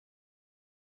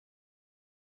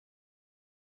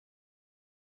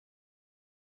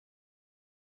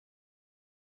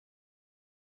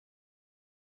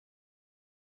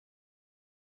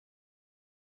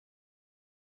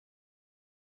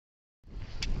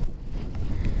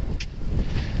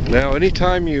Now,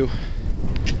 anytime you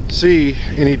see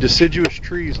any deciduous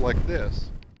trees like this,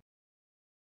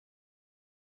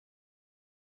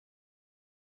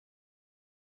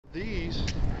 these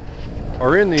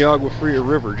are in the Agua Fria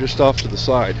River just off to the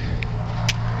side.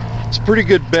 It's a pretty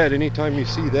good bet. Anytime you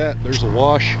see that, there's a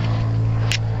wash,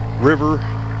 river.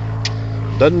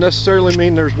 Doesn't necessarily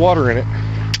mean there's water in it,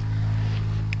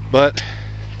 but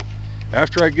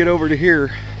after I get over to here,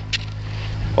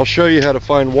 I'll show you how to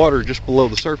find water just below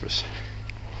the surface.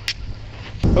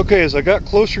 Okay, as I got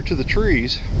closer to the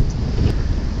trees,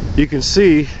 you can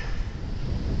see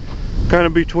kind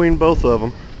of between both of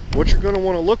them, what you're going to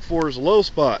want to look for is a low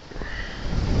spot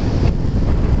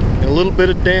and a little bit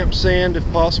of damp sand if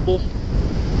possible,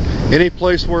 any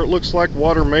place where it looks like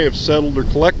water may have settled or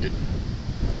collected.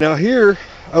 Now here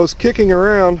I was kicking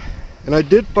around and I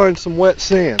did find some wet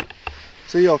sand.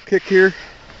 See, I'll kick here,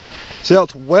 see how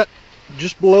it's wet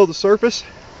just below the surface?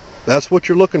 That's what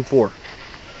you're looking for.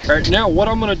 Alright, now what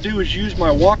I'm going to do is use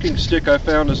my walking stick I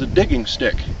found as a digging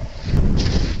stick.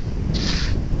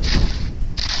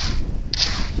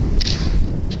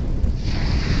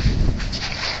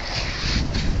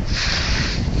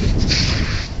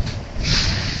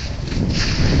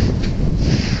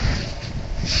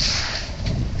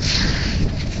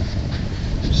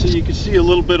 So you can see a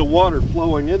little bit of water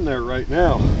flowing in there right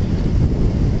now.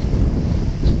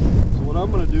 So what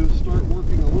I'm going to do is start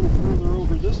working a little further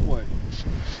over this way.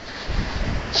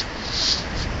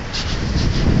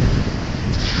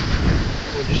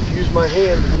 I'll just use my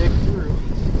hand to dig through.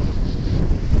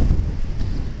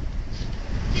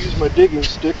 Use my digging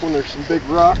stick when there's some big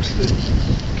rocks that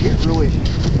can't really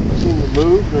seem to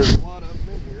move. There's a lot of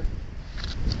them in here.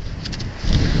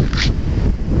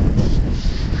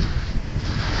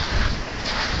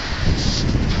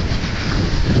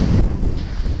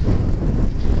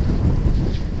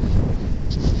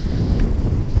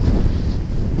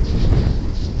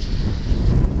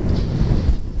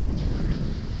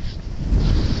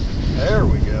 There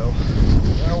we go.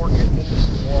 Now we're getting into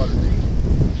some water.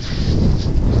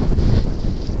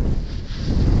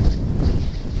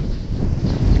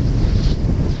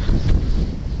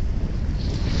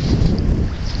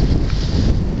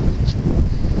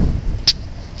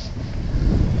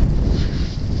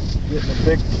 Getting a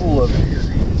big pool of it here.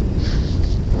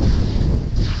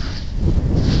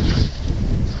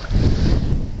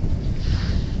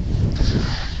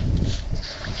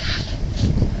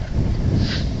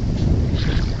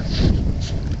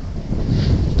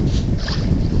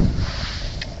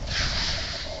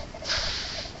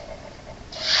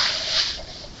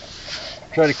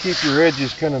 Try to keep your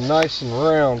edges kind of nice and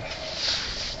round.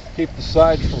 Keep the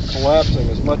sides from collapsing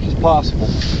as much as possible.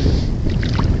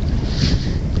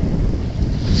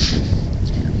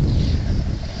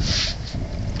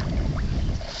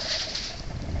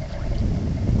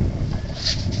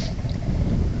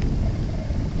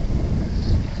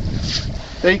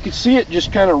 Now you can see it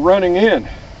just kind of running in.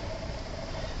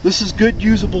 This is good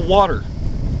usable water.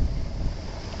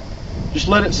 Just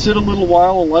let it sit a little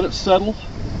while and let it settle,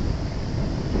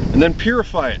 and then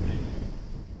purify it.